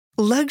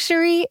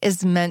Luxury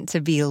is meant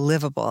to be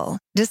livable.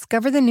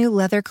 Discover the new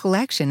leather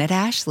collection at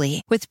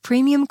Ashley with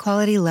premium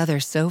quality leather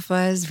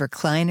sofas,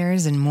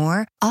 recliners, and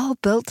more, all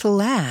built to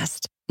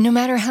last. No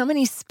matter how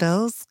many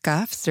spills,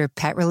 scuffs, or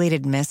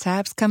pet-related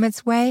mishaps come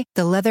its way,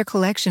 the leather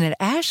collection at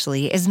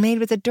Ashley is made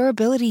with the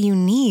durability you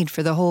need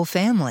for the whole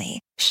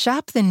family.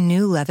 Shop the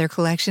new leather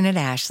collection at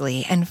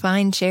Ashley and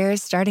find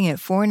chairs starting at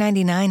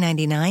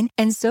 $499.99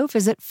 and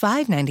sofas at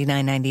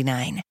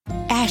 $599.99.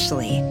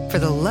 Ashley, for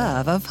the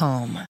love of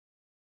home.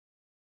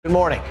 Good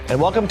morning,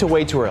 and welcome to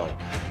Way Too Early,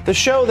 the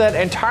show that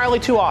entirely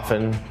too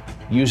often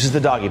uses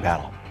the doggy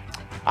paddle.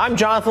 I'm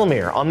Jonathan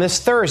Lemire on this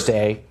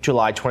Thursday,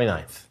 July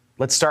 29th.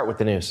 Let's start with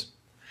the news.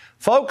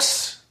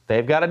 Folks,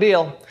 they've got a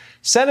deal.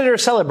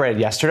 Senators celebrated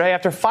yesterday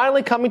after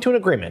finally coming to an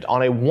agreement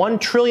on a $1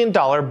 trillion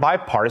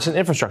bipartisan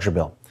infrastructure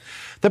bill.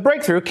 The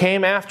breakthrough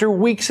came after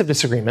weeks of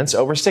disagreements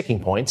over sticking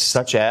points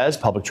such as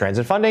public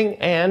transit funding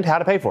and how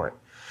to pay for it.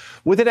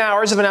 Within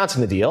hours of announcing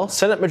the deal,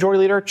 Senate Majority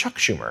Leader Chuck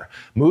Schumer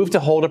moved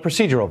to hold a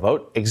procedural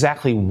vote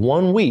exactly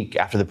 1 week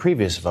after the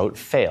previous vote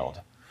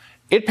failed.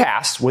 It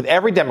passed with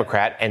every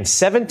Democrat and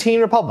 17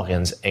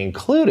 Republicans,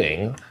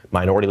 including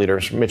Minority Leader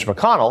Mitch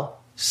McConnell,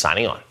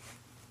 signing on.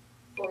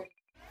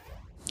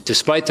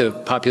 Despite the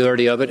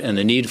popularity of it and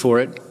the need for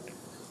it,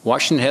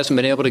 Washington hasn't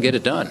been able to get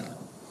it done.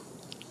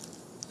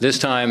 This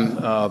time,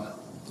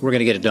 we're going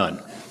to get it done.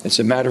 It's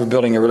a matter of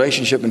building a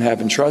relationship and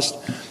having trust.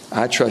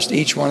 I trust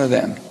each one of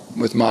them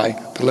with my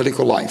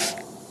political life.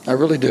 I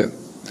really do.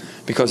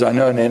 Because I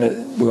know in the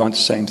end we want the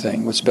same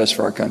thing, what's best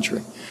for our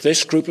country.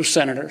 This group of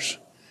senators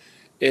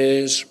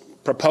is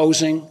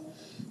proposing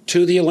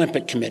to the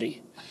Olympic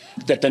Committee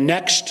that the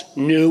next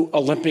new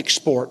Olympic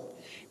sport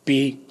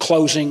be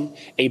closing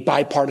a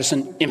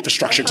bipartisan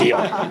infrastructure deal.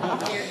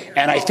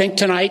 And I think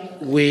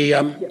tonight we,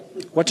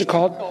 what's it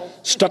called?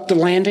 Stuck the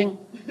landing?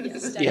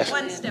 Yes.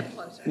 One step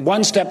closer.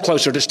 One step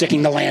closer to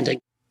sticking the landing.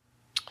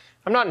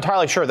 I'm not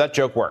entirely sure that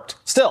joke worked.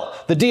 Still,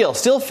 the deal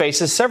still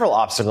faces several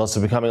obstacles to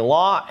becoming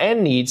law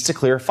and needs to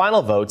clear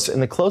final votes in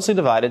the closely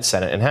divided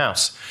Senate and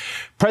House.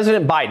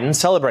 President Biden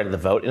celebrated the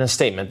vote in a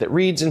statement that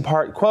reads in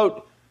part,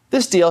 quote,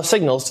 "This deal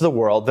signals to the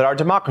world that our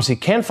democracy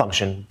can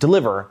function,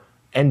 deliver,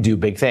 and do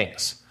big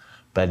things."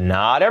 But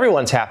not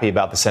everyone's happy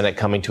about the Senate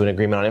coming to an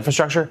agreement on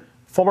infrastructure.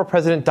 Former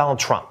President Donald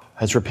Trump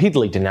has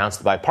repeatedly denounced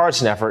the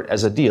bipartisan effort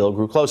as the deal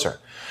grew closer.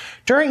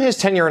 During his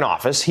tenure in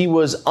office, he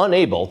was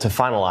unable to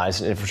finalize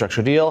an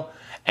infrastructure deal,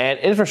 and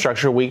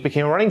Infrastructure Week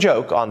became a running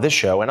joke on this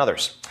show and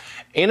others.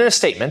 In a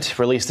statement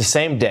released the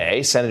same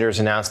day senators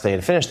announced they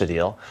had finished the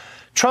deal,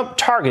 Trump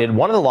targeted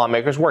one of the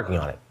lawmakers working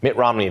on it, Mitt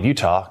Romney of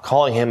Utah,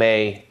 calling him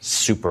a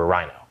super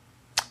rhino.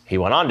 He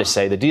went on to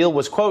say the deal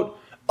was, quote,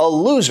 "a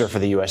loser for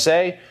the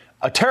USA,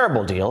 a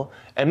terrible deal,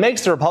 and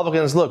makes the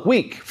Republicans look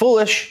weak,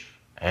 foolish,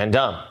 and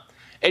dumb.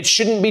 It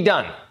shouldn't be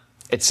done.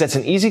 It sets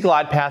an easy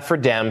glide path for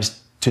Dems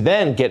to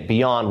then get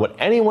beyond what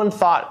anyone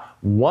thought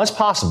was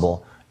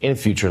possible in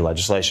future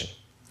legislation."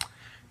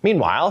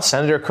 Meanwhile,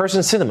 Senator Kyrsten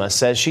Sinema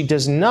says she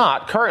does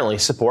not currently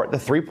support the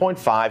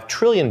 $3.5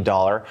 trillion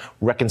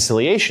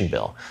reconciliation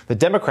bill the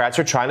Democrats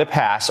are trying to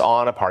pass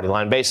on a party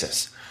line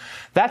basis.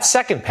 That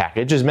second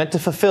package is meant to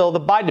fulfill the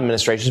Biden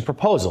administration's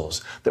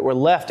proposals that were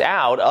left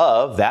out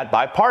of that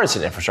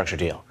bipartisan infrastructure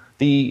deal,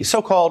 the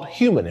so-called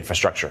human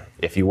infrastructure,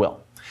 if you will.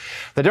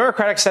 The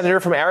Democratic senator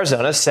from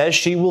Arizona says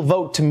she will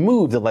vote to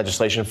move the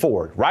legislation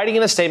forward, writing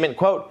in a statement,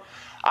 quote,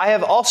 "I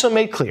have also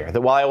made clear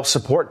that while I will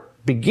support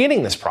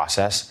beginning this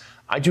process,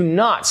 I do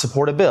not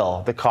support a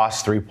bill that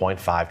costs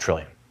 $3.5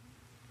 trillion.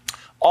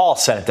 All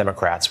Senate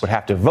Democrats would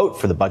have to vote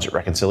for the budget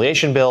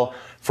reconciliation bill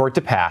for it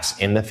to pass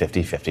in the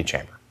 50-50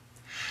 chamber.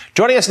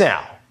 Joining us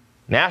now,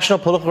 national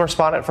political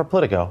correspondent for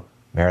Politico,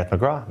 Meredith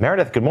McGraw.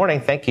 Meredith, good morning.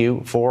 Thank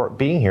you for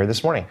being here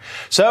this morning.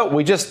 So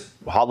we just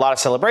had a lot of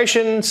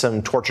celebration,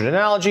 some tortured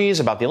analogies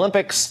about the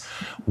Olympics.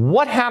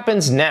 What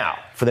happens now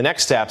for the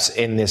next steps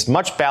in this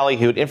much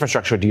ballyhooed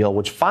infrastructure deal,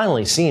 which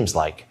finally seems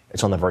like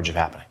it's on the verge of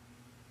happening?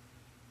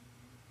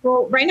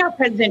 Well, right now,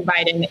 President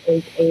Biden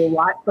is a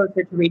lot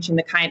closer to reaching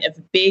the kind of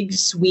big,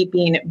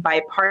 sweeping,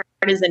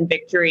 bipartisan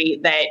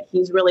victory that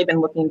he's really been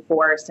looking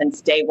for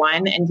since day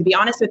one. And to be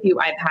honest with you,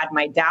 I've had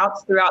my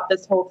doubts throughout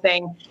this whole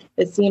thing.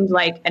 This seemed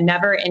like a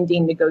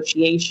never-ending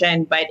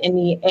negotiation, but in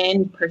the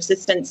end,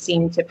 persistence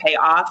seemed to pay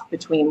off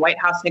between White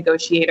House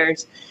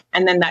negotiators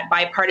and then that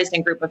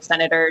bipartisan group of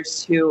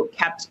senators who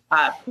kept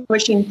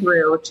pushing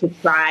through to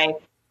try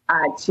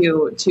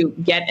to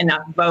get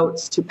enough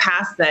votes to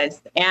pass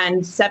this.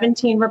 And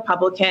 17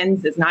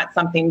 Republicans is not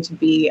something to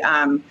be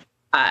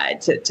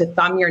to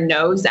thumb your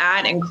nose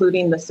at,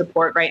 including the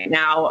support right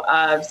now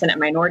of Senate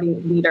Minority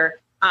Leader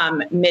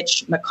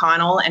Mitch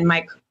McConnell. And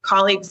my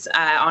colleagues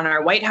on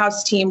our White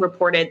House team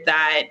reported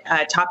that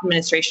top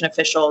administration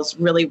officials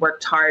really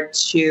worked hard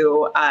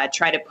to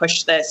try to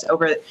push this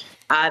over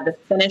the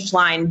finish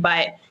line.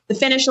 But the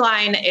finish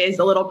line is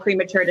a little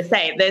premature to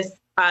say. This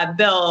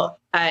bill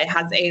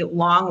has a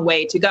long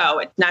way to go.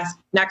 It's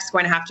next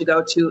going to have to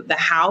go to the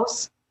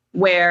House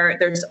where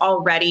there's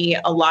already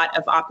a lot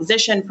of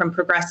opposition from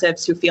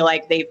progressives who feel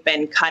like they've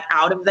been cut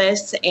out of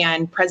this.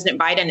 And President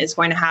Biden is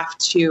going to have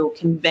to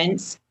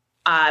convince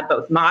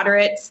both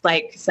moderates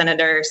like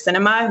Senator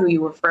Sinema, who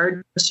you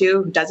referred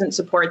to, who doesn't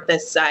support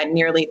this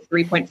nearly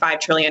 $3.5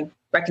 trillion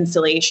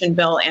reconciliation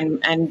bill,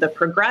 and the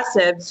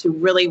progressives who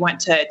really want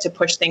to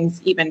push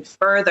things even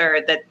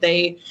further, that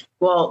they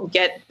will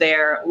get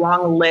their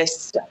long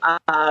list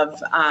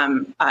of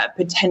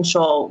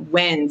potential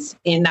wins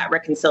in that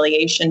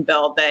reconciliation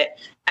bill that,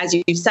 as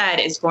you said,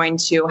 is going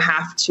to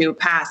have to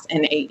pass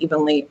in a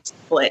evenly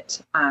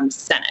split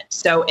Senate.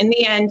 So in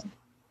the end,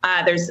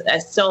 there's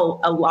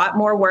still a lot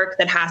more work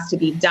that has to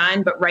be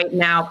done. But right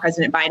now,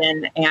 President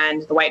Biden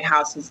and the White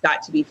House has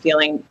got to be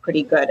feeling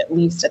pretty good, at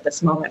least at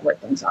this moment where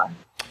things are.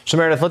 So,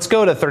 Meredith, let's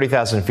go to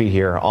 30,000 feet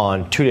here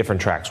on two different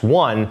tracks.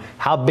 One,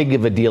 how big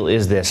of a deal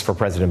is this for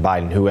President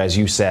Biden, who, as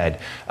you said,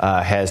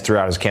 has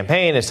throughout his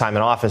campaign, his time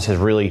in office, has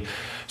really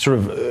sort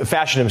of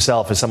fashioned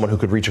himself as someone who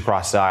could reach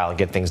across the aisle and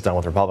get things done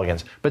with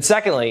Republicans. But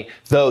secondly,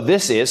 though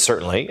this is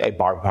certainly a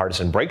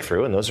bipartisan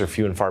breakthrough, and those are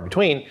few and far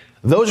between,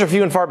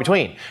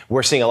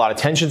 We're seeing a lot of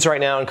tensions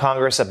right now in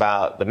Congress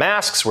about the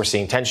masks. We're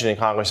seeing tension in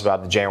Congress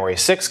about the January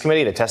 6th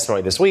committee, the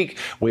testimony this week.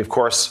 We, of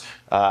course,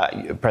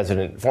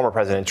 former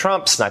President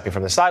Trump sniping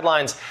from the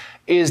sidelines.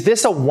 Is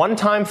this a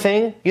one-time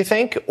thing, you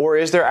think, or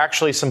is there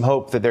actually some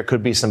hope that there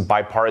could be some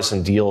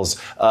bipartisan deals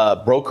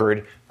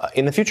brokered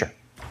in the future?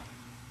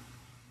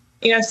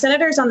 You know,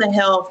 senators on the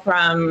Hill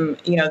from,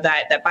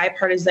 that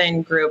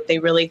bipartisan group, they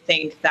really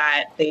think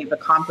that they've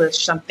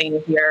accomplished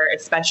something here,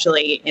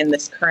 especially in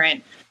this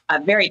current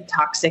very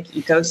toxic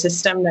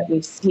ecosystem that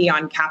we see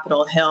on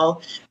Capitol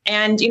Hill.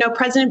 And,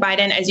 President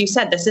Biden, as you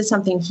said, this is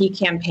something he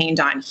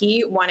campaigned on.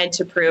 He wanted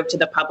to prove to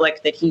the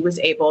public that he was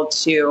able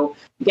to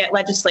get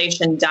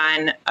legislation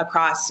done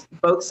across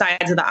both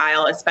sides of the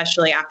aisle,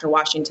 especially after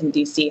Washington,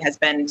 D.C. has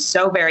been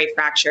so very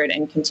fractured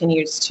and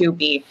continues to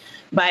be.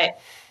 But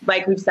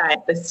like we've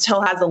said, this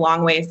still has a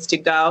long ways to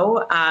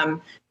go.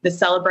 The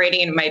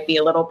celebrating might be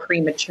a little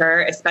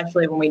premature,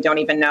 especially when we don't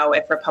even know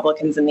if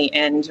Republicans in the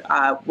end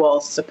will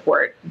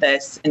support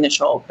this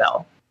initial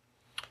bill.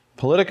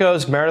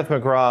 Politico's Meredith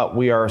McGraw,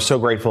 we are so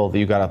grateful that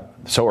you got up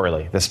so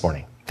early this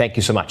morning. Thank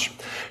you so much.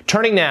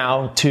 Turning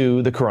now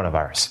to the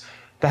coronavirus.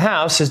 The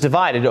House is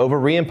divided over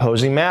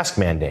reimposing mask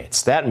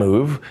mandates. That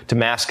move to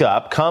mask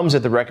up comes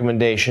at the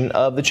recommendation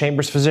of the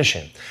chamber's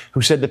physician, who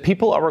said that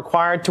people are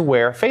required to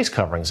wear face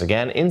coverings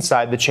again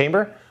inside the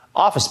chamber,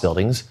 office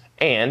buildings,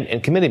 and in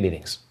committee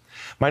meetings.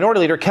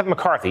 Minority Leader Kevin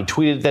McCarthy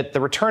tweeted that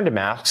the return to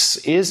masks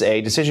is a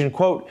decision,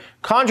 quote,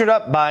 conjured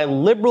up by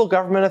liberal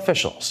government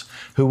officials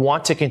who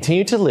want to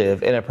continue to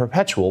live in a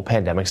perpetual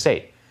pandemic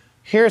state.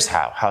 Here's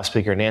how House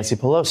Speaker Nancy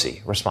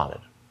Pelosi responded.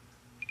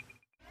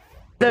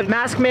 The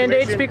mask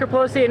mandate, Speaker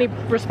Pelosi, any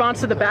response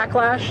to the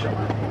backlash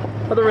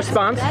of the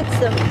response?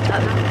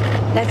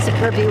 That's the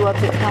purview of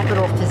the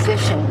Capitol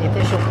physician, the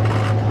official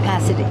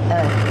capacity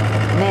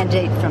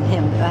mandate from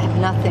him. I have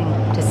nothing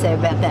to say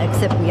about that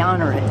except we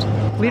honor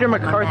it. Leader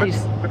McCarthy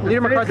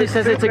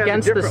says it's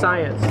against the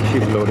science.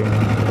 She's loading.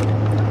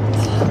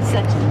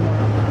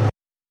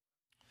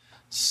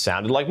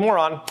 Sounded like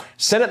moron.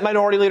 Senate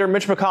Minority Leader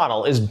Mitch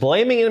McConnell is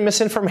blaming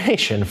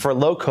misinformation for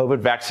low COVID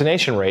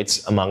vaccination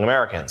rates among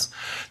Americans.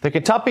 The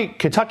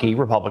Kentucky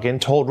Republican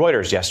told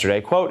Reuters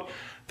yesterday, quote,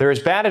 there is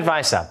bad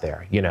advice out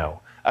there,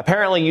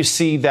 Apparently you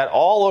see that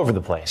all over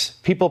the place.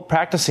 People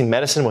practicing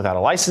medicine without a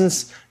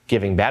license,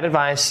 giving bad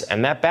advice,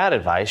 and that bad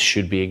advice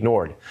should be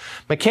ignored.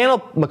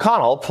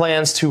 McConnell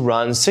plans to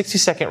run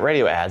 60-second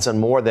radio ads on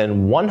more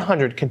than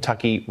 100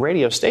 Kentucky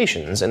radio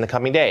stations in the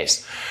coming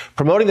days,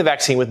 promoting the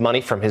vaccine with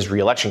money from his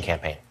re-election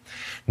campaign.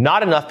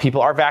 Not enough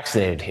people are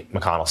vaccinated,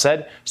 McConnell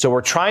said, so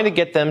we're trying to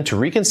get them to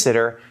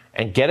reconsider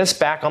and get us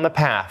back on the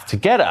path to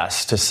get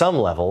us to some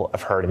level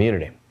of herd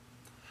immunity.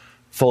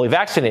 Fully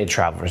vaccinated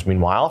travelers,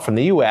 meanwhile, from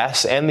the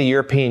U.S. and the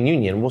European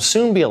Union will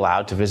soon be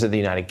allowed to visit the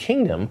United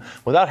Kingdom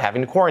without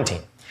having to quarantine.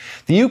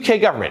 The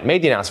UK government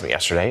made the announcement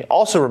yesterday,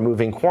 also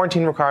removing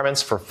quarantine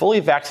requirements for fully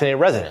vaccinated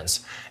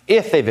residents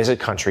if they visit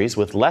countries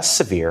with less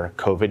severe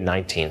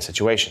COVID-19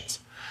 situations.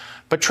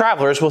 But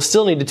travelers will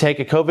still need to take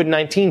a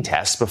COVID-19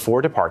 test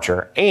before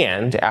departure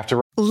and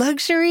after.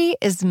 Luxury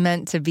is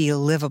meant to be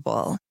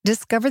livable.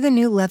 Discover the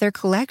new leather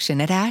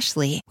collection at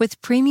Ashley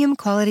with premium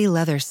quality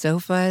leather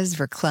sofas,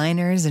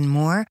 recliners, and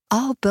more,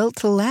 all built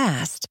to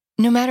last.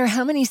 No matter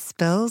how many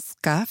spills,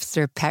 scuffs,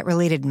 or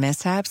pet-related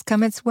mishaps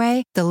come its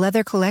way, the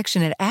leather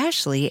collection at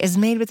Ashley is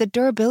made with the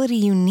durability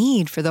you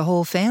need for the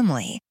whole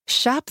family.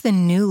 Shop the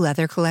new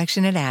leather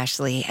collection at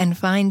Ashley and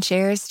find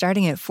chairs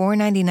starting at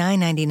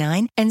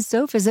 $499.99 and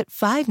sofas at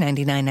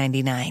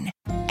 $599.99.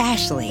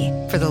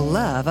 Ashley, for the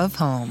love of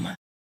home.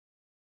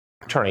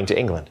 Turning to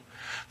England.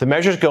 The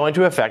measures go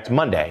into effect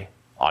Monday,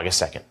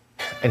 August 2nd.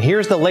 And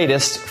here's the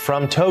latest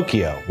from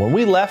Tokyo. When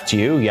we left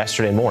you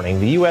yesterday morning,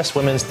 the U.S.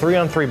 women's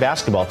 3-on-3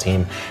 basketball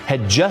team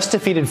had just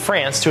defeated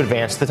France to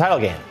advance to the title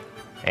game.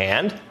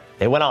 And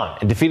they went on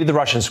and defeated the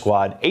Russian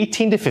squad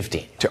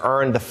 18-15 to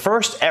earn the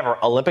first ever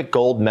Olympic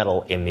gold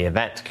medal in the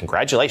event.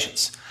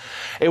 Congratulations.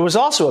 It was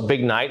also a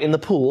big night in the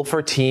pool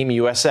for Team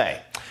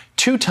USA.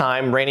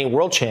 Two-time reigning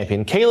world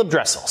champion Caleb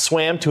Dressel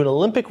swam to an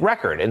Olympic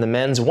record in the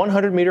men's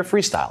 100-meter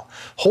freestyle,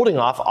 holding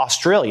off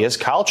Australia's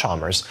Kyle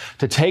Chalmers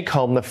to take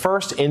home the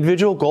first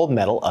individual gold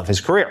medal of his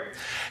career.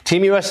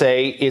 Team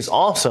USA is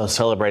also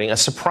celebrating a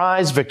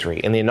surprise victory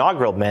in the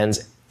inaugural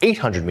men's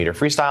 800-meter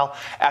freestyle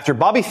after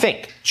Bobby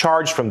Fink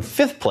charged from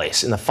 5th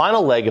place in the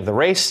final leg of the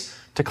race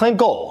to claim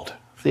gold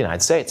for the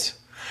United States.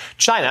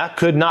 China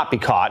could not be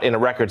caught in a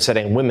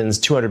record-setting women's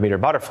 200-meter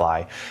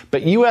butterfly,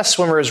 but U.S.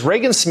 swimmers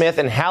Regan Smith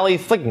and Hallie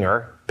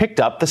Flickner picked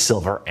up the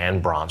silver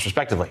and bronze,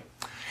 respectively.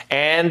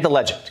 And the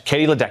legend,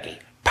 Katie Ledecky,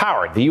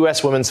 powered the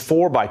U.S. women's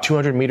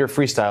 4x200-meter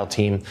freestyle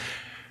team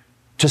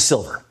to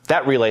silver.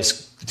 That relay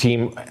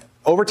team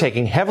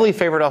overtaking heavily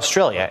favored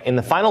Australia in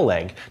the final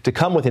leg to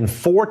come within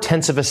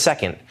 0.4 of a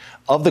second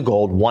of the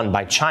gold won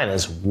by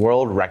China's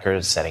world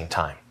record-setting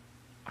time.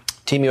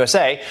 Team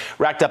USA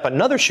racked up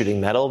another shooting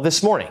medal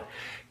this morning.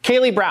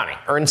 Kaylee Browning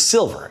earned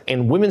silver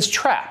in women's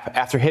trap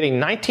after hitting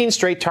 19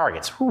 straight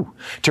targets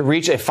to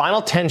reach a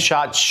final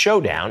 10-shot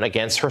showdown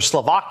against her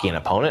Slovakian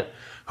opponent,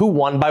 who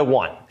won by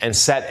 1 and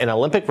set an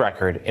Olympic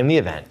record in the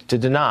event to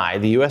deny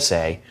the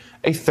USA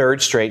a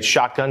third straight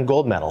shotgun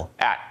gold medal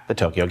at the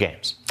Tokyo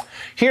Games.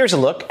 Here's a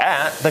look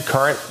at the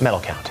current medal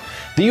count.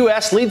 The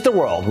U.S. leads the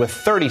world with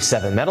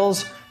 37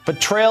 medals,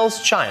 but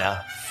trails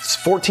China's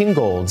 14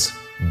 golds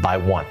by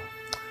 1.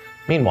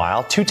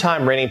 Meanwhile,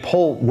 two-time reigning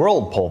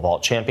world pole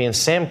vault champion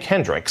Sam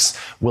Kendricks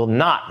will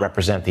not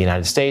represent the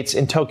United States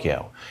in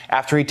Tokyo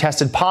after he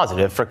tested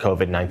positive for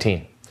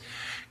COVID-19.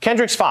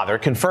 Kendricks' father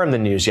confirmed the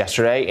news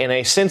yesterday in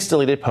a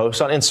since-deleted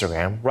post on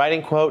Instagram,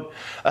 writing, quote,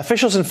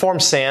 "Officials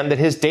informed Sam that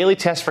his daily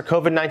test for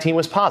COVID-19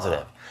 was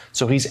positive,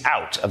 so he's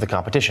out of the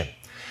competition."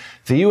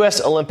 The U.S.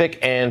 Olympic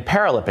and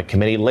Paralympic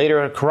Committee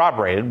later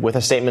corroborated with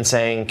a statement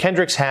saying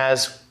Kendricks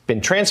has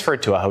been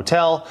transferred to a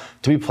hotel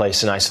to be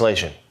placed in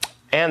isolation.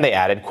 And they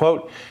added,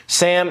 quote,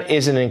 "Sam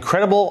is an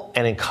incredible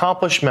and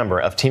accomplished member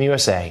of Team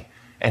USA,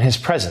 and his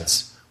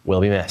presence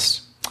will be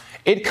missed."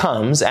 It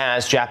comes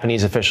as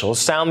Japanese officials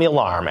sound the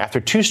alarm after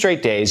 2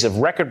 straight days of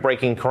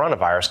record-breaking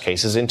coronavirus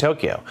cases in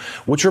Tokyo,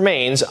 which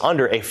remains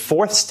under a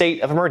 4th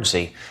state of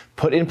emergency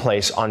put in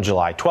place on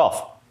July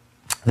 12th.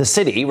 The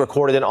city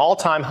recorded an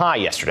all-time high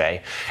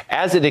yesterday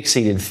as it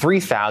exceeded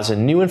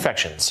 3,000 new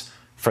infections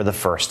for the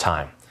first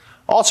time.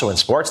 Also in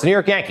sports, the New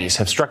York Yankees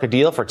have struck a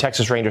deal for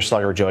Texas Rangers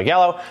slugger Joey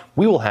Gallo.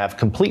 We will have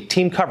complete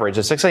team coverage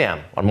at 6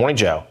 a.m. on Morning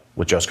Joe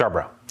with Joe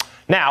Scarborough.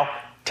 Now,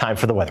 time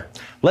for the weather.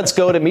 Let's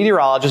go to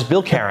meteorologist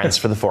Bill Cairns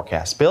for the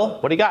forecast. Bill,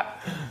 what do you got?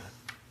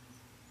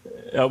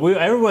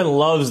 Everyone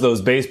loves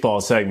those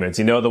baseball segments,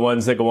 the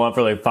ones that go on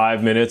for like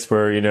 5 minutes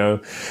where,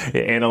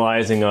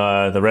 analyzing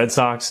the Red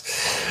Sox.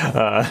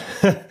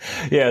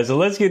 So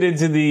let's get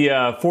into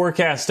the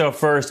forecast stuff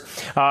first.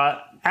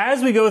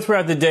 As we go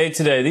throughout the day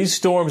today, these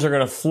storms are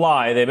going to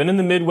fly. They've been in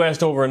the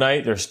Midwest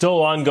overnight. They're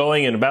still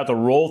ongoing and about to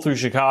roll through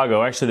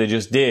Chicago. Actually, they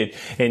just did.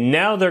 And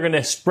now they're going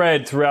to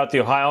spread throughout the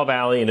Ohio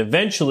Valley and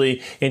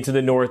eventually into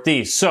the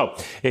Northeast. So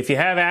if you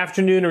have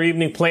afternoon or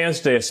evening plans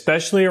today,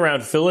 especially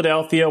around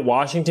Philadelphia,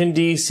 Washington,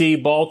 D.C.,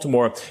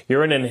 Baltimore,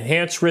 you're in an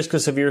enhanced risk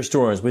of severe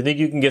storms. We think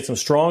you can get some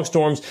strong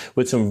storms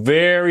with some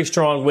very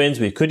strong winds.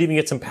 We could even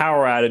get some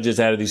power outages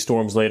out of these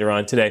storms later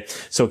on today.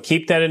 So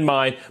keep that in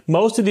mind.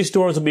 Most of these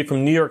storms will be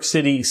from New York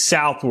City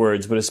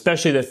southwards, but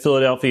especially the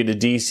Philadelphia to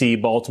D.C.,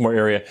 Baltimore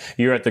area,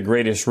 you're at the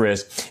greatest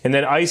risk. And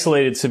then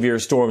isolated severe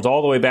storms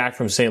all the way back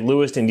from St.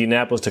 Louis to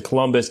Indianapolis to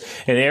Columbus.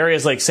 In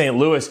areas like St.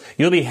 Louis,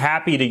 you'll be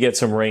happy to get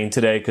some rain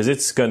today because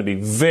it's going to be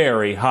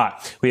very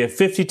hot. We have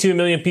 52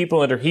 million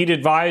people under heat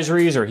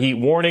advisories or heat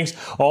warnings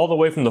all the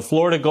way from the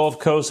Florida Gulf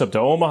Coast up to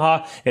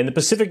Omaha. And the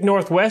Pacific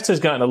Northwest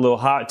has gotten a little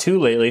hot too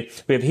lately.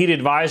 We have heat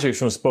advisories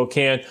from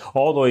Spokane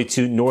all the way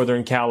to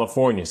Northern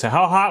California. So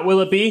how hot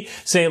will it be?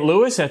 St.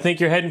 Louis, I think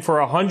you're heading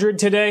for 100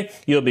 today.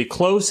 You'll be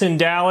close in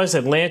Dallas,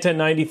 Atlanta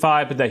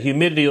 95, but that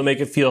humidity will make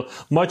it feel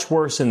much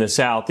worse in the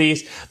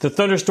southeast. The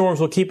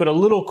thunderstorms will keep it a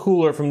little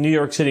cooler from New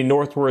York City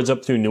northwards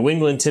up through New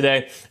England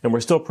today, and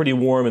we're still pretty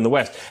warm in the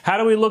west. How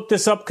do we look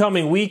this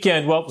upcoming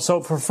weekend? Well,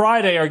 so for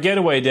Friday, our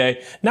getaway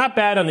day, not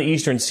bad on the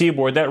eastern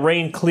seaboard. That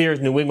rain clears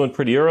New England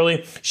pretty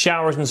early.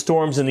 Showers and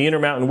storms in the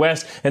Intermountain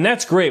West, and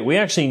that's great. We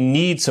actually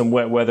need some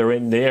wet weather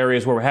in the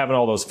areas where we're having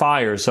all those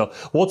fires, so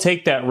we'll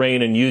take that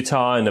rain in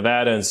Utah and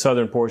Nevada and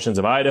southern portions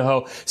of Idaho.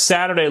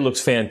 Saturday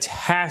looks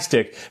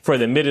fantastic for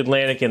the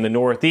mid-Atlantic and the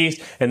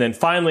Northeast. And then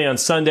finally on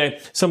Sunday,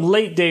 some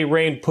late day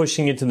rain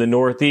pushing into the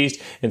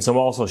Northeast and some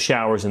also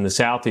showers in the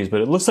Southeast. But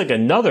it looks like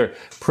another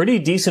pretty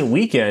decent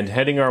weekend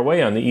heading our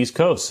way on the East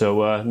Coast.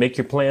 So make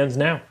your plans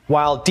now.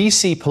 While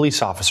D.C.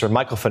 police officer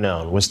Michael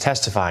Fanone was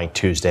testifying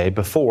Tuesday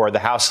before the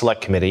House Select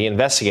Committee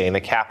investigating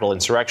the Capitol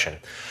insurrection,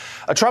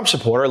 a Trump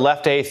supporter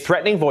left a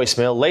threatening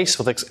voicemail laced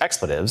with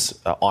expletives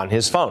on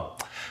his phone.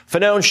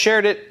 Fanone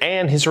shared it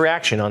and his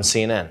reaction on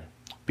CNN.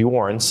 Be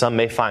warned, some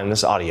may find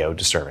this audio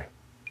disturbing.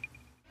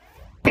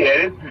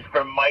 Yeah, this is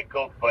from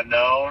Michael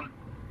Fanone,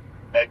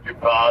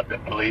 Metropolitan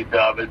Police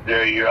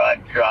Officer. You're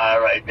on trial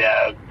right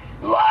now.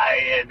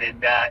 lying.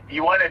 And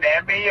you want an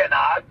Emmy, an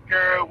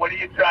Oscar? What are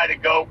you trying to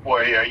go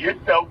for here? You're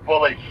so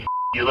full of shit,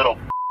 you little.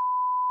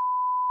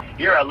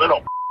 You're a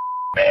little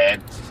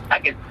man. I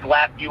can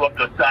slap you up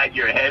the side of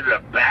your head with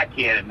a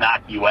backhand and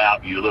knock you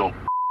out, you little.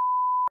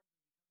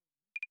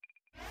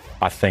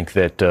 I think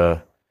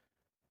that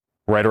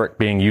rhetoric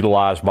being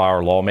utilized by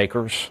our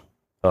lawmakers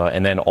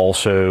and then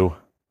also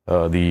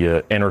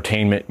the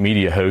entertainment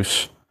media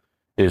hosts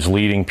is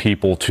leading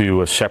people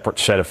to a separate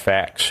set of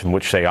facts in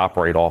which they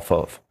operate off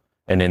of.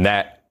 And in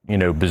that,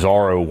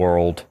 bizarro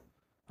world,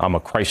 I'm a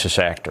crisis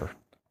actor.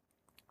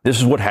 This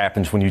is what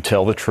happens when you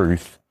tell the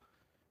truth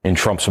in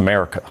Trump's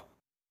America.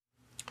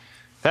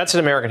 That's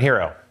an American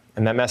hero,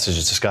 and that message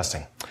is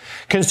disgusting.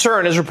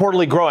 Concern is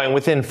reportedly growing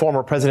within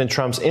former President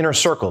Trump's inner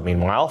circle,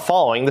 meanwhile,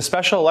 following the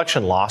special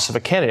election loss of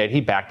a candidate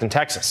he backed in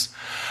Texas.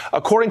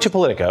 According to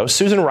Politico,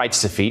 Susan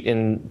Wright's defeat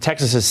in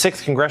Texas's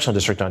 6th congressional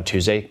district on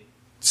Tuesday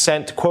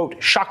sent, quote,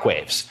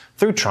 shockwaves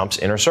through Trump's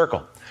inner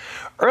circle.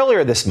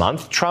 Earlier this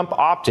month, Trump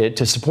opted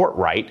to support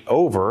Wright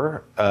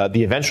over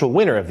the eventual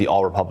winner of the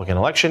all-Republican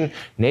election,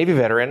 Navy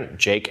veteran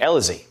Jake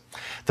Ellizé.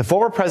 The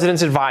former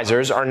president's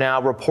advisors are now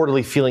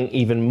reportedly feeling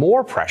even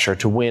more pressure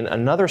to win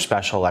another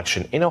special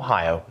election in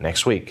Ohio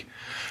next week.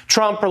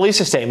 Trump released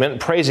a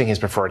statement praising his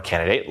preferred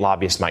candidate,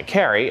 lobbyist Mike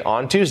Carey,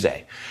 on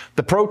Tuesday.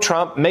 The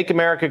pro-Trump Make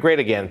America Great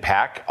Again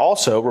PAC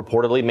also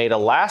reportedly made a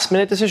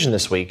last-minute decision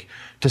this week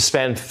to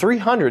spend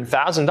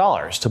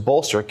 $300,000 to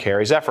bolster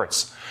Carey's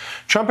efforts.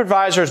 Trump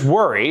advisors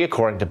worry,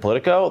 according to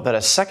Politico, that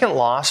a second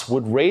loss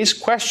would raise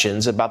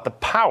questions about the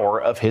power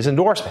of his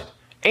endorsement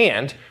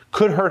and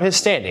could hurt his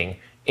standing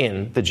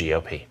in the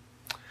GOP.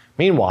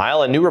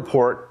 Meanwhile, a new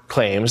report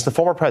claims the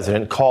former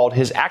president called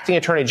his acting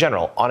attorney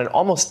general on an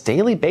almost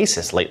daily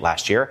basis late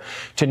last year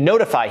to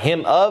notify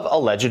him of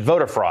alleged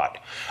voter fraud.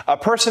 A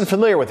person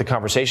familiar with the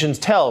conversations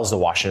tells the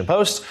Washington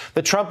Post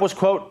that Trump was,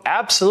 quote,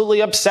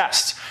 absolutely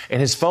obsessed in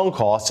his phone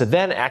calls to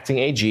then acting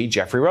AG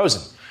Jeffrey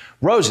Rosen.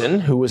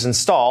 Rosen, who was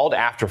installed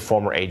after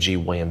former AG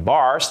William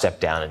Barr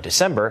stepped down in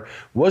December,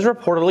 was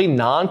reportedly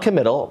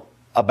non-committal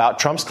about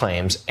Trump's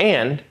claims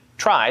and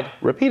tried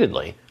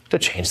repeatedly to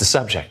change the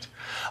subject.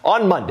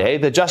 On Monday,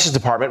 the Justice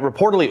Department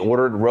reportedly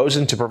ordered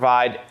Rosen to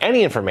provide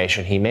any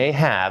information he may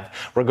have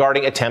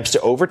regarding attempts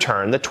to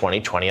overturn the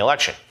 2020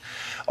 election.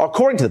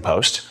 According to the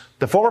Post,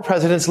 the former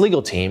president's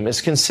legal team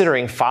is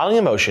considering filing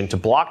a motion to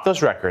block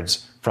those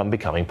records from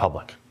becoming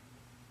public.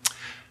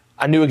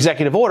 A new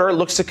executive order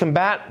looks to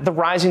combat the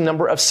rising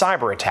number of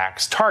cyber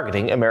attacks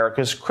targeting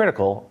America's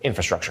critical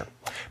infrastructure.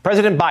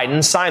 President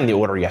Biden signed the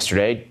order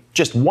yesterday,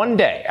 just one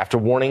day after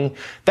warning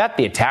that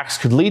the attacks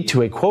could lead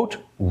to a, quote,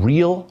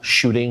 real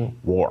shooting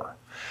war.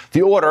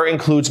 The order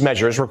includes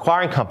measures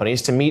requiring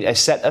companies to meet a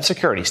set of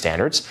security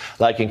standards,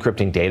 like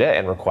encrypting data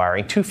and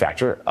requiring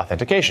two-factor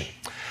authentication.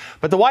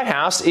 But the White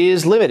House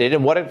is limited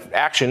in what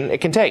action it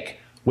can take,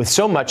 with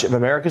so much of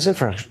America's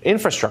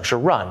infrastructure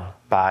run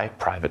by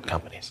private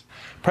companies.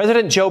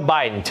 President Joe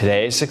Biden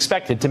today is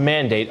expected to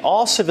mandate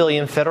all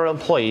civilian federal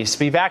employees to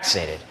be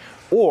vaccinated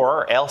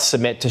or else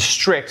submit to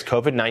strict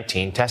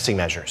COVID-19 testing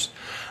measures.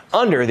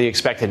 Under the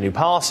expected new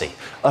policy,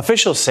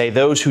 officials say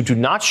those who do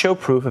not show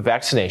proof of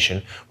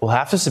vaccination will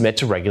have to submit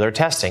to regular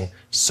testing,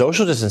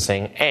 social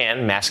distancing,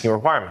 and masking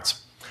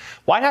requirements.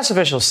 White House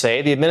officials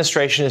say the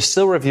administration is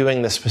still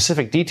reviewing the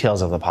specific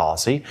details of the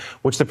policy,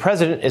 which the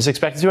president is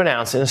expected to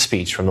announce in a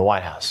speech from the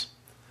White House.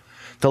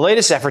 The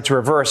latest effort to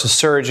reverse a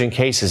surge in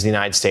cases in the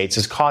United States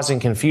is causing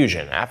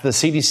confusion after the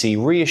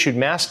CDC reissued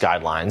mask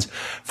guidelines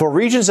for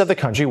regions of the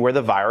country where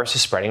the virus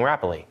is spreading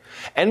rapidly.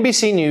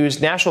 NBC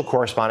News national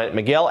correspondent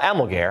Miguel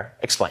Almaguer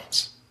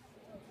explains.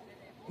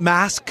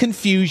 Mass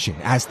confusion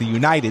as the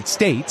United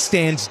States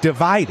stands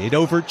divided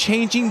over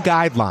changing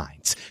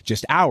guidelines,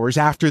 just hours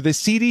after the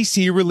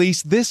CDC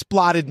released this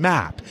blotted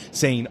map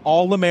saying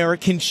all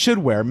Americans should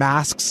wear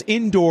masks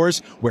indoors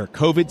where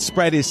COVID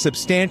spread is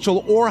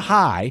substantial or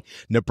high.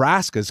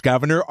 Nebraska's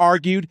governor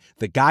argued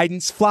the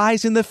guidance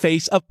flies in the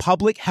face of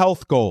public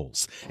health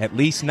goals. At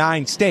least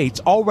 9 states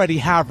already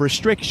have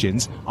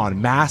restrictions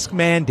on mask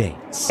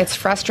mandates. It's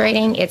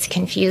frustrating. It's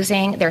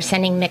confusing. They're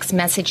sending mixed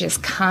messages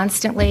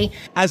constantly.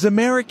 As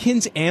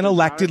Americans and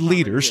elected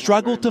leaders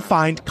struggle to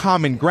find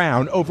common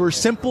ground over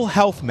simple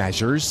health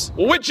measures.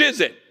 Well, which is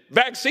it?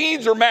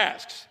 Vaccines or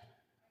masks?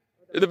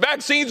 Do the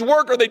vaccines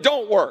work or they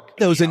don't work?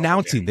 Those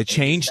announcing the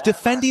change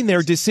defending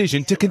their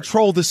decision to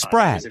control the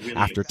spread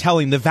after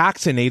telling the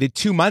vaccinated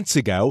 2 months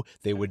ago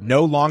they would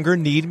no longer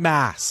need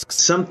masks.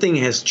 Something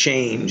has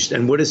changed,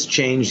 and what has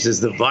changed is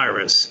the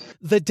virus.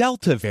 The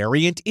Delta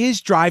variant is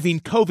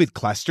driving COVID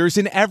clusters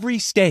in every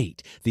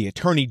state. The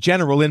Attorney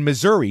General in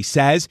Missouri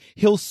says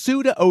he'll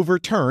sue to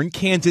overturn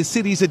Kansas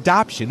City's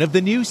adoption of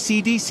the new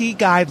CDC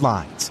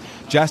guidelines,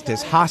 just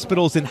as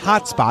hospitals and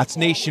hotspots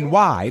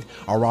nationwide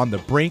are on the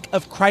brink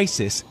of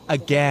crisis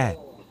again.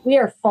 We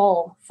are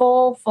full,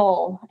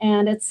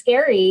 and it's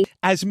scary.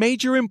 As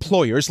major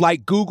employers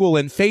like Google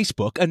and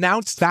Facebook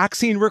announced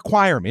vaccine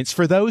requirements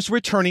for those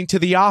returning to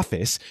the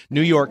office,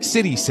 New York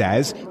City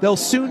says they'll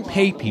soon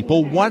pay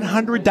people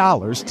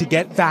 $100 to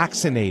get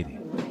vaccinated.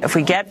 If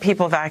we get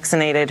people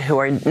vaccinated who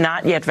are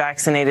not yet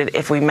vaccinated,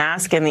 if we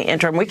mask in the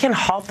interim, we can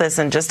halt this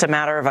in just a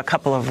matter of a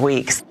couple of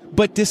weeks.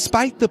 But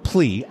despite the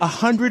plea,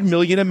 100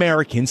 million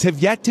Americans have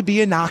yet to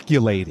be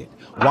inoculated.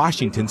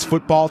 Washington's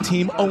football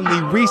team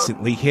only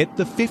recently hit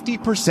the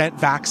 50%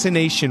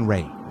 vaccination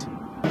rate.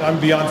 I'm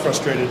beyond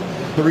frustrated.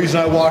 The reason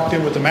I walked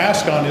in with the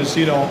mask on is,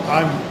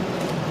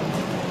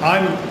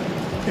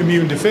 I'm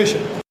immune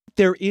deficient.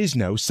 There is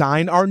no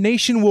sign our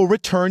nation will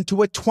return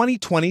to a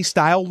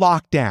 2020-style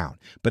lockdown.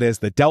 But as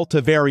the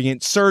Delta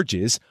variant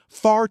surges,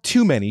 far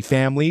too many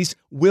families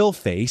will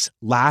face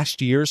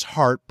last year's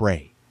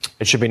heartbreak.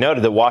 It should be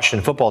noted that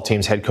Washington football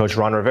team's head coach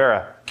Ron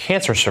Rivera,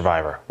 cancer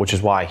survivor, which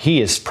is why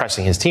he is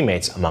pressing his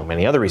teammates, among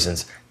many other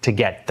reasons, to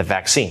get the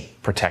vaccine.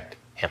 Protect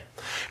him.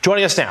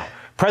 Joining us now,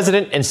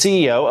 President and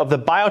CEO of the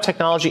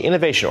Biotechnology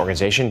Innovation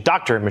Organization,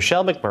 Dr.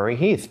 Michelle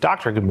McMurray-Heath.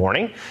 Doctor, good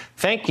morning.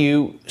 Thank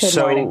you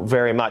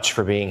very much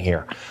for being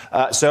here.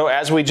 So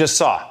as we just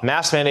saw,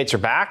 mask mandates are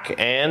back,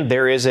 and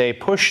there is a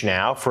push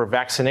now for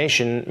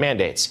vaccination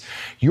mandates.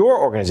 Your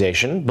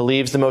organization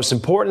believes the most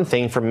important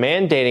thing for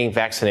mandating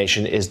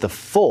vaccination is the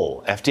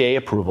full FDA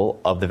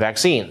approval of the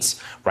vaccines.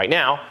 Right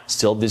now,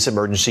 still this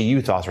emergency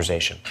use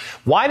authorization.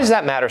 Why does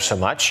that matter so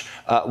much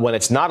when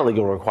it's not a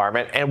legal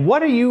requirement? And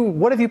what have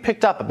you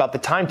picked up about the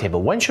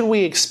timetable? When should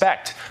we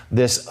expect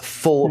this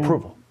full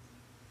approval?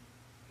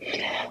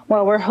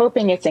 Well, we're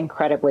hoping it's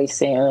incredibly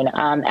soon.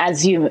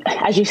 As you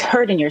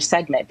heard in your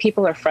segment,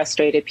 people are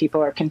frustrated,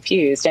 people are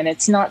confused, and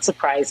it's not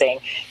surprising.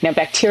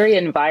 Bacteria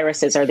and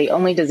viruses are the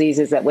only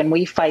diseases that when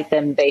we fight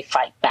them, they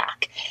fight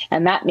back.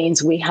 And that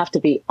means we have to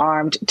be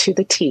armed to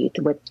the teeth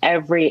with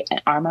every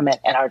armament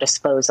at our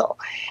disposal.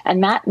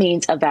 And that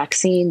means a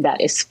vaccine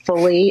that is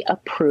fully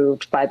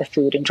approved by the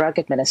Food and Drug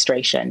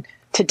Administration.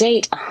 To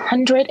date,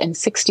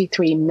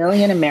 163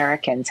 million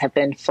Americans have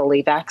been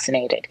fully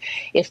vaccinated.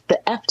 If the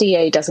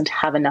FDA doesn't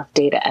have enough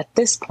data at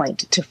this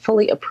point to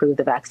fully approve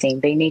the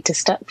vaccine, they need to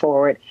step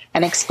forward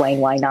and explain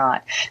why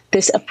not.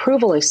 This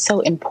approval is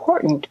so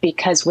important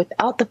because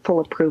without the full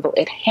approval,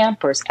 it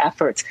hampers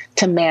efforts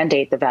to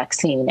mandate the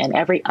vaccine. And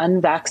every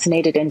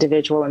unvaccinated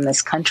individual in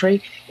this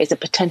country is a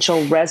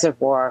potential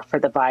reservoir for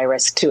the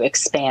virus to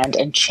expand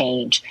and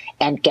change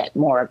and get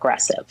more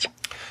aggressive.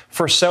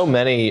 For so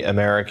many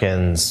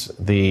Americans,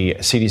 the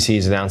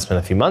CDC's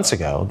announcement a few months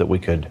ago that we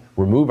could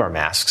remove our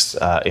masks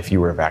if you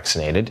were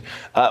vaccinated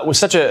was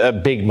such a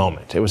big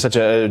moment. It was such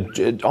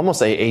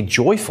almost a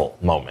joyful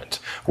moment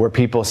where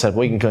people said,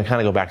 well, we can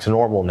kind of go back to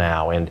normal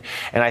now. And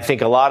I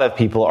think a lot of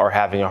people are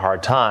having a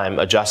hard time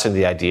adjusting to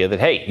the idea that,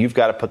 hey, you've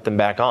got to put them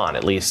back on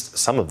at least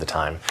some of the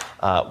time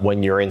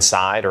when you're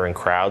inside or in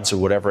crowds or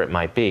whatever it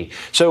might be.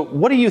 So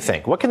what do you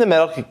think? What can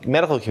the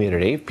medical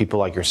community, people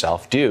like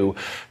yourself, do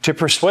to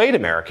persuade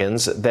Americans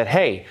that,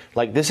 hey,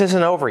 like this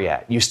isn't over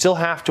yet. You still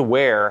have to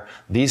wear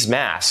these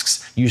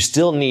masks. You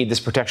still need this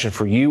protection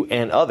for you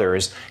and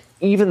others,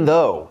 even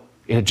though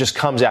it just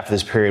comes after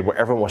this period where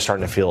everyone was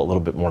starting to feel a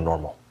little bit more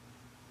normal.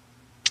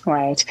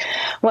 Right.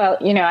 Well,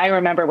 I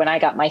remember when I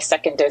got my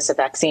second dose of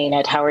vaccine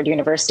at Howard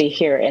University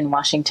here in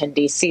Washington,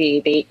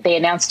 D.C., they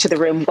announced to the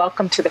room,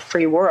 welcome to the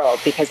free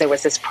world, because there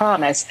was this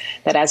promise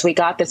that as we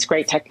got this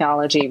great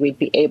technology, we'd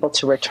be able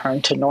to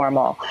return to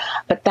normal.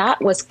 But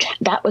that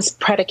was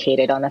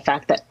predicated on the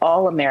fact that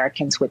all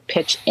Americans would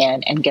pitch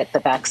in and get the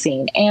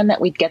vaccine and that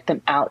we'd get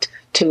them out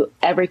to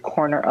every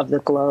corner of the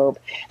globe.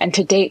 And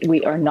to date,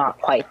 we are not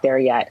quite there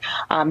yet.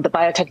 The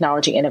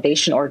Biotechnology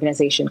Innovation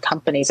Organization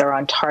companies are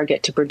on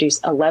target to produce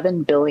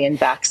 11 billion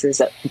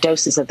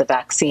doses of the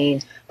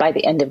vaccine by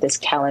the end of this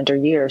calendar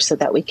year so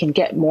that we can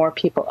get more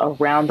people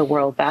around the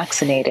world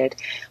vaccinated.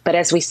 But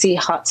as we see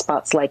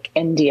hotspots like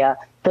India,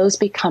 those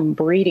become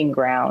breeding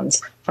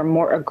grounds for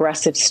more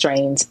aggressive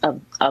strains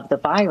of the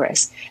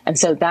virus. And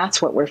so that's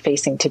what we're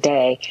facing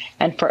today.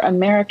 And for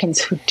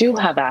Americans who do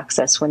have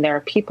access, when there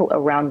are people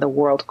around the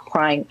world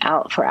crying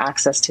out for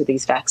access to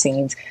these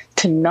vaccines,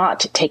 to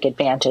not take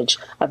advantage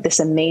of this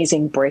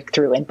amazing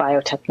breakthrough in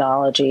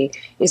biotechnology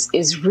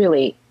is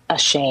really a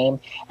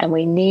shame. And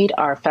we need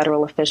our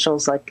federal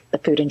officials like the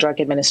Food and Drug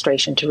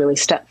Administration to really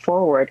step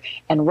forward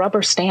and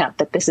rubber stamp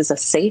that this is a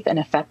safe and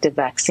effective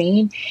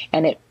vaccine.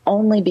 And it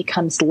only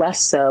becomes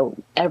less so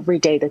every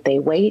day that they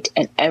wait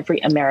and every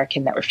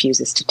American that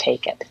refuses to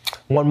take it.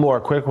 One more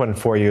quick one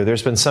for you.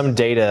 There's been some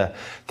data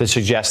that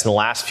suggests in the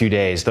last few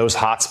days, those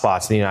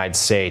hotspots in the United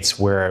States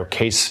where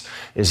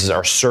cases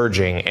are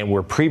surging and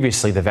where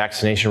previously the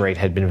vaccination rate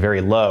had been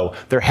very low,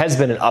 there has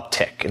been an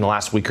uptick in the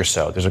last week or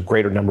so. There's a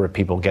greater number of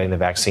people getting the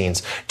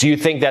vaccines. Do you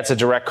think that's a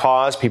direct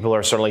cause? People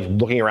are certainly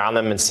looking around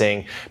them and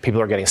saying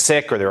people are getting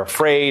sick or they're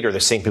afraid or they're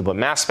seeing people with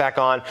masks back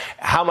on.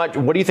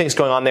 What do you think is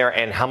going on there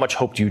and how much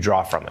hope do you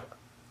draw from it?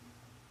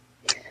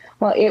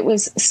 Well, it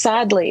was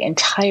sadly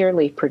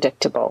entirely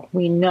predictable.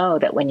 We know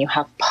that when you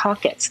have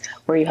pockets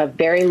where you have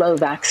very low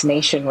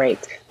vaccination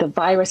rates, the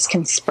virus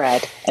can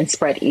spread and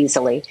spread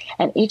easily.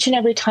 And each and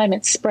every time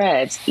it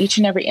spreads, each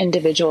and every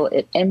individual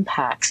it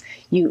impacts,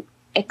 you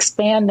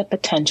expand the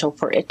potential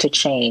for it to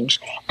change.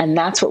 And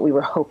that's what we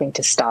were hoping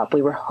to stop.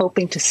 We were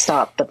hoping to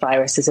stop the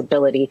virus's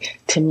ability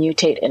to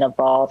mutate and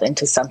evolve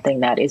into something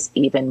that is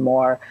even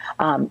more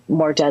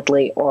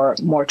deadly or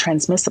more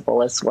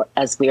transmissible,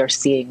 as we are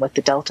seeing with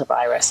the Delta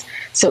virus.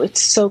 So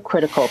it's so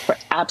critical for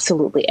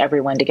absolutely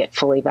everyone to get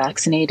fully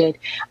vaccinated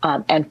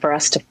and for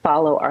us to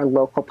follow our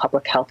local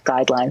public health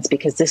guidelines,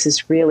 because this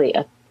is really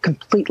a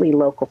completely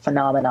local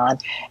phenomenon.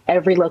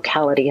 Every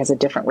locality has a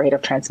different rate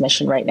of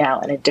transmission right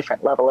now and a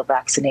different level of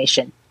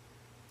vaccination.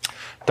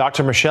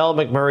 Dr. Michelle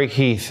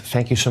McMurray-Heath,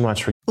 thank you so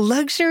much for.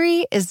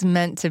 Luxury is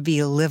meant to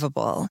be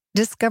livable.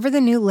 Discover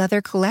the new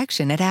leather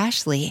collection at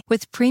Ashley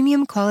with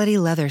premium quality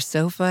leather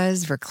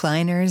sofas,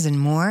 recliners, and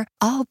more,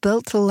 all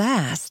built to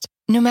last.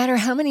 No matter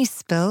how many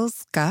spills,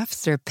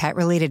 scuffs, or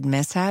pet-related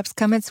mishaps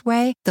come its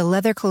way, the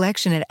leather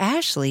collection at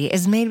Ashley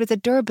is made with the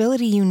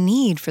durability you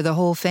need for the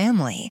whole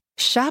family.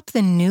 Shop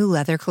the new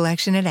leather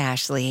collection at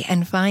Ashley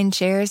and find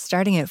chairs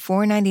starting at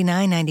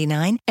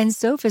 $499.99 and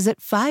sofas at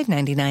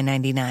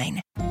 $599.99.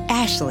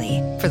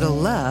 Ashley, for the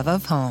love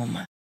of home.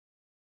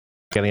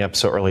 Getting up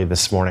so early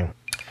this morning.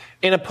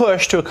 In a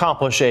push to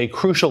accomplish a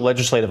crucial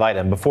legislative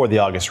item before the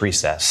August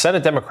recess,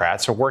 Senate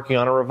Democrats are working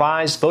on a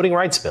revised voting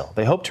rights bill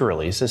they hope to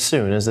release as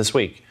soon as this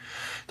week.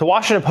 The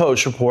Washington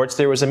Post reports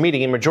there was a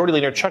meeting in Majority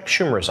Leader Chuck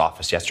Schumer's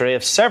office yesterday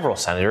of several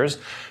senators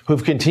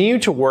who've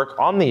continued to work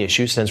on the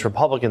issue since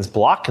Republicans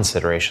blocked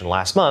consideration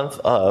last month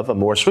of a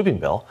more sweeping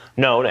bill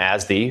known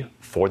as the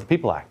For the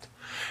People Act.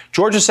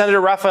 Georgia Senator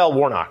Raphael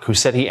Warnock, who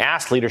said he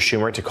asked Leader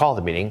Schumer to call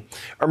the meeting,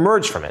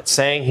 emerged from it,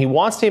 saying he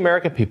wants the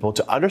American people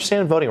to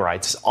understand voting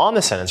rights is on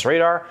the Senate's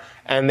radar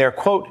and they're,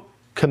 quote,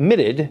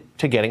 committed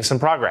to getting some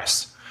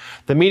progress.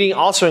 The meeting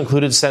also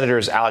included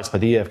Senators Alex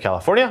Padilla of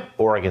California,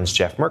 Oregon's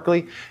Jeff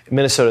Merkley,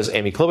 Minnesota's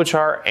Amy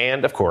Klobuchar,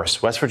 and, of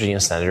course, West Virginia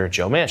Senator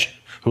Joe Manchin,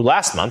 who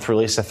last month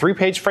released a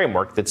 3-page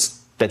framework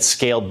that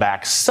scaled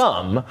back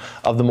some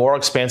of the more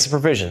expansive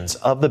provisions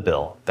of the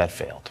bill that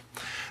failed.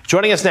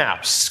 Joining us now,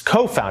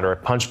 co-founder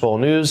at Punchbowl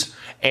News,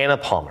 Anna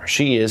Palmer.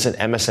 She is an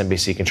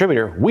MSNBC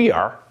contributor. We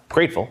are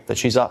grateful that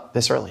she's up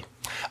this early.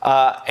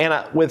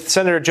 Anna, with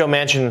Senator Joe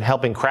Manchin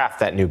helping craft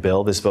that new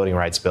bill, this voting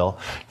rights bill,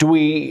 do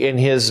we, in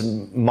his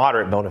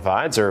moderate bona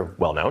fides, are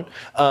well known,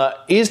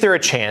 is there a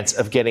chance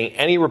of getting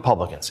any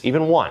Republicans,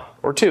 even one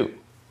or two,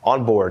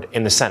 on board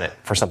in the Senate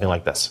for something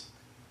like this?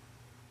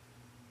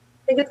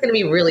 I think it's going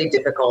to be really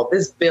difficult.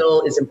 This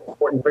bill is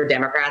important for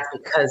Democrats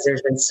because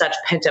there's been such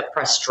pent-up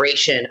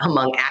frustration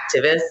among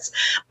activists.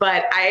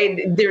 But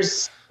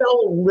there's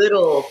so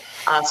little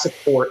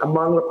support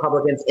among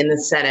Republicans in the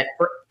Senate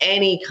for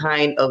any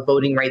kind of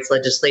voting rights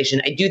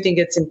legislation. I do think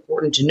it's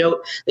important to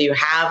note that you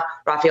have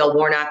Raphael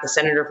Warnock, the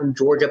senator from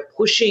Georgia,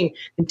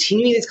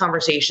 continuing these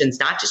conversations,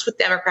 not just with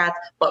Democrats,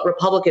 but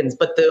Republicans.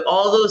 But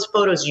all those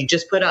photos you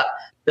just put up,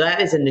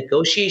 that is a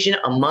negotiation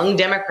among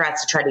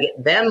Democrats to try to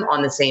get them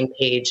on the same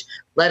page,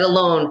 let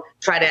alone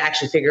try to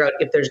actually figure out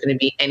if there's going to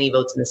be any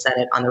votes in the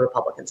Senate on the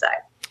Republican side.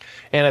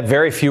 And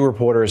very few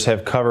reporters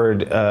have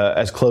covered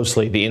as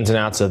closely the ins and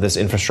outs of this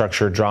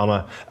infrastructure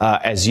drama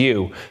as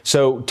you.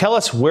 So tell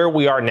us where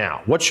we are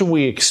now. What should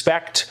we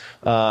expect?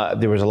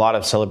 There was a lot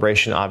of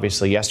celebration,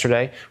 obviously,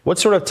 yesterday. What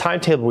sort of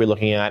timetable are we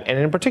looking at? And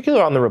in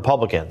particular on the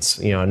Republicans,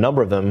 a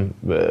number of them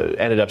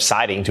ended up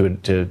siding to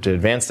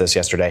advance this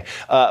yesterday.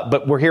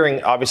 But we're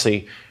hearing,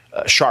 obviously,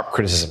 sharp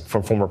criticism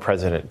from former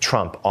President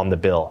Trump on the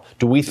bill.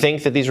 Do we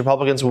think that these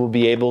Republicans will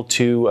be able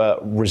to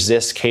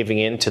resist caving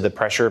in to the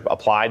pressure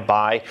applied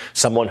by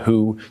someone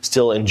who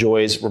still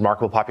enjoys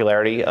remarkable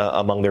popularity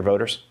among their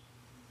voters?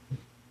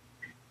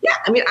 Yeah,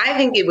 I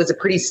think it was a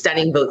pretty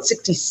stunning vote.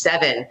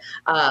 67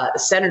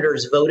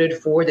 senators voted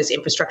for this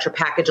infrastructure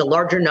package, a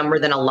larger number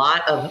than a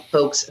lot of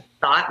folks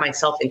thought,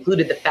 myself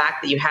included. The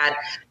fact that you had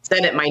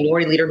Senate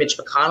Minority Leader Mitch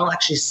McConnell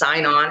actually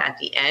sign on at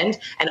the end,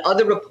 and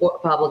other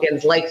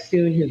Republicans like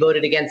Thune, who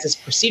voted against this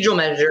procedural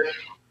measure,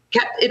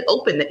 kept it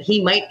open that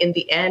he might, in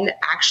the end,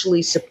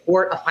 actually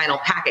support a final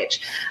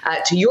package.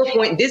 To your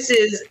point, this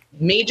is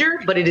major,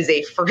 but it is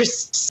a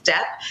first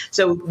step.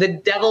 So the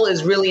devil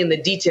is really in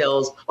the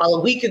details. While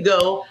a week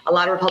ago, a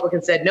lot of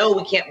Republicans said, no,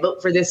 we can't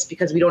vote for this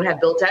because we don't have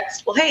bill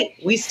text. Well, hey,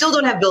 we still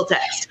don't have bill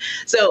text.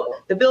 So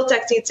the bill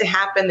text needs to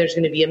happen. There's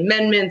going to be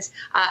amendments.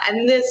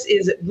 And this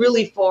is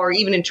really far,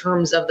 even in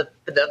terms of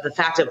the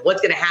fact of what's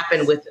going to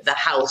happen with the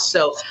House.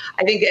 So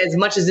I think as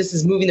much as this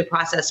is moving the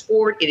process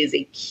forward, it is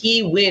a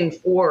key win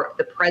for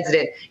the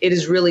president. It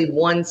is really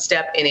one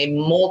step in a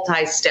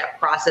multi-step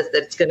process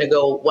that's going to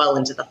go well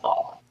into the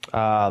fall.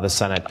 The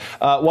Senate.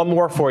 One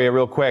more for you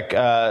real quick.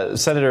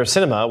 Senator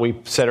Sinema, we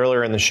said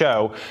earlier in the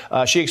show,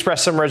 she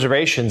expressed some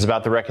reservations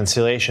about the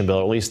reconciliation bill,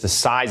 or at least the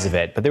size of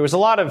it. But there was a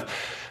lot of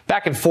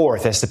back and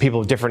forth as to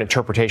people's different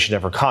interpretation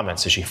of her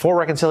comments. Is she for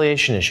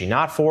reconciliation? Is she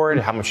not for it?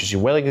 How much is she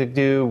willing to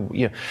do?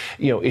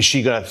 Is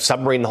she going to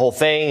submarine the whole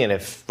thing? And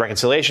if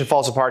reconciliation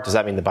falls apart, does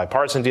that mean the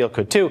bipartisan deal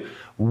could too?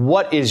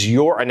 What is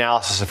your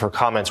analysis of her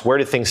comments? Where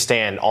do things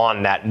stand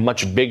on that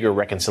much bigger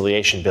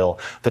reconciliation bill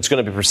that's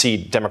going to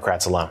proceed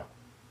Democrats alone?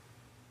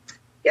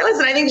 Yeah,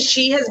 listen, I think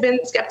she has been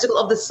skeptical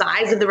of the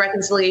size of the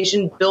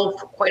reconciliation bill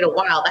for quite a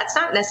while. That's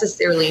not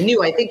necessarily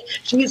new. I think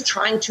she is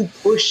trying to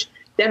push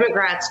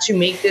Democrats to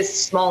make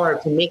this smaller,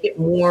 to make it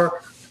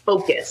more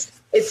focused.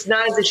 It's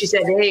not as if she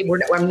said, hey,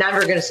 I'm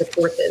never going to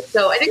support this.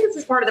 So I think this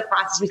is part of the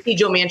process. We see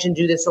Joe Manchin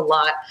do this a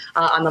lot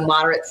on the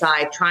moderate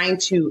side, trying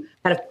to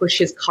kind of push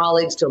his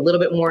colleagues to a little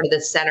bit more to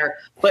the center.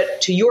 But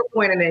to your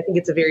point, and I think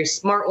it's a very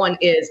smart one,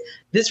 is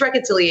this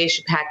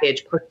reconciliation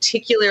package,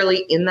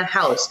 particularly in the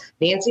House,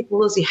 Nancy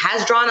Pelosi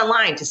has drawn a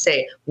line to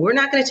say, we're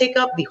not going to take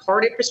up the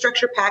hard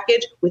infrastructure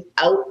package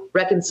without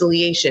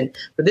reconciliation.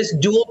 But this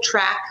dual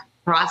track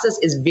process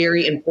is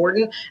very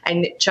important.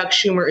 And Chuck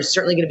Schumer is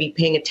certainly going to be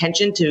paying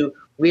attention to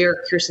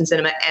where Kyrsten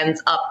Sinema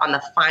ends up on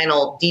the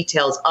final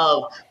details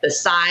of the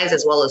size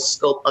as well as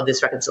scope of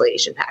this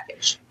reconciliation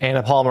package.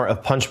 Anna Palmer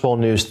of Punchbowl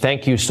News,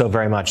 thank you so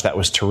very much. That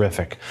was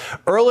terrific.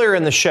 Earlier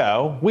in the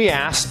show, we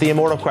asked the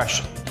immortal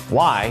question,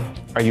 why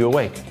are you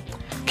awake?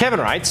 Kevin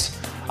writes,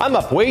 I'm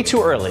up way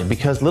too early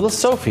because little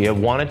Sophia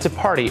wanted to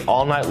party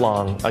all night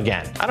long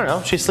again. I don't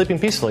know, she's sleeping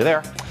peacefully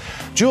there.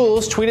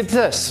 Jules tweeted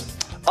this,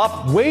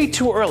 up way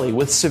too early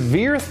with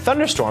severe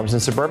thunderstorms in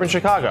suburban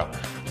Chicago.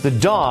 The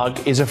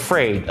dog is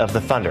afraid of the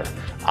thunder.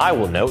 I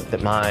will note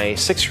that my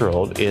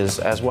 6-year-old is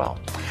as well.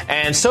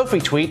 And Sophie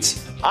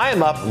tweets, I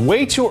am up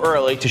way too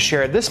early to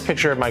share this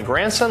picture of my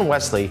grandson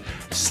Wesley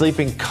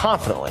sleeping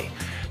confidently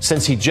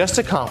since he just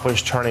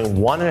accomplished turning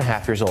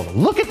 1.5 years old.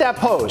 Look at that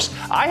pose.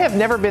 I have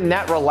never been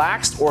that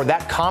relaxed or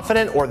that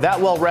confident or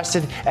that well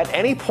rested at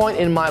any point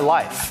in my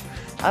life.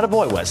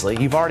 Attaboy, Wesley,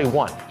 you've already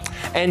won.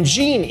 And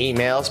Jean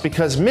emails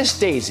because Miss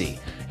Daisy,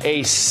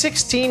 a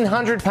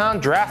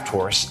 1,600-pound draft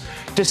horse,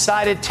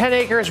 decided 10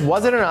 acres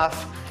wasn't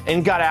enough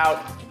and got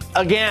out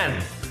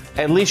again.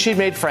 At least she'd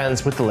made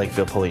friends with the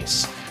Lakefield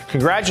Police.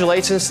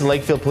 Congratulations to the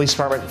Lakefield Police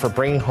Department for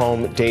bringing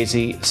home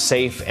Daisy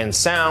safe and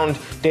sound.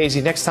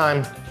 Daisy, next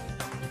time,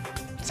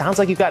 sounds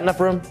like you've got enough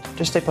room.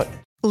 Just stay put.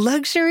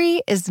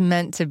 Luxury is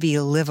meant to be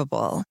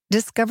livable.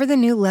 Discover the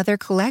new leather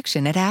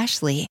collection at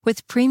Ashley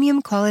with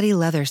premium quality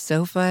leather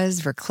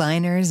sofas,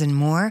 recliners, and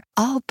more,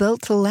 all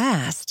built to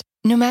last.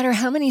 No matter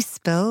how many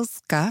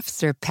spills,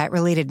 scuffs, or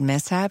pet-related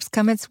mishaps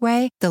come its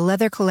way, the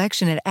leather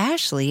collection at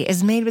Ashley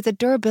is made with the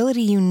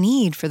durability you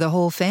need for the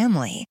whole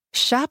family.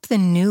 Shop the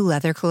new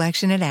leather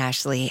collection at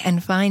Ashley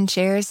and find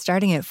chairs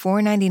starting at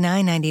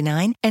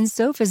 $499.99 and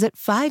sofas at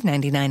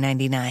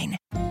 $599.99.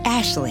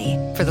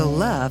 Ashley, for the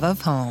love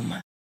of home.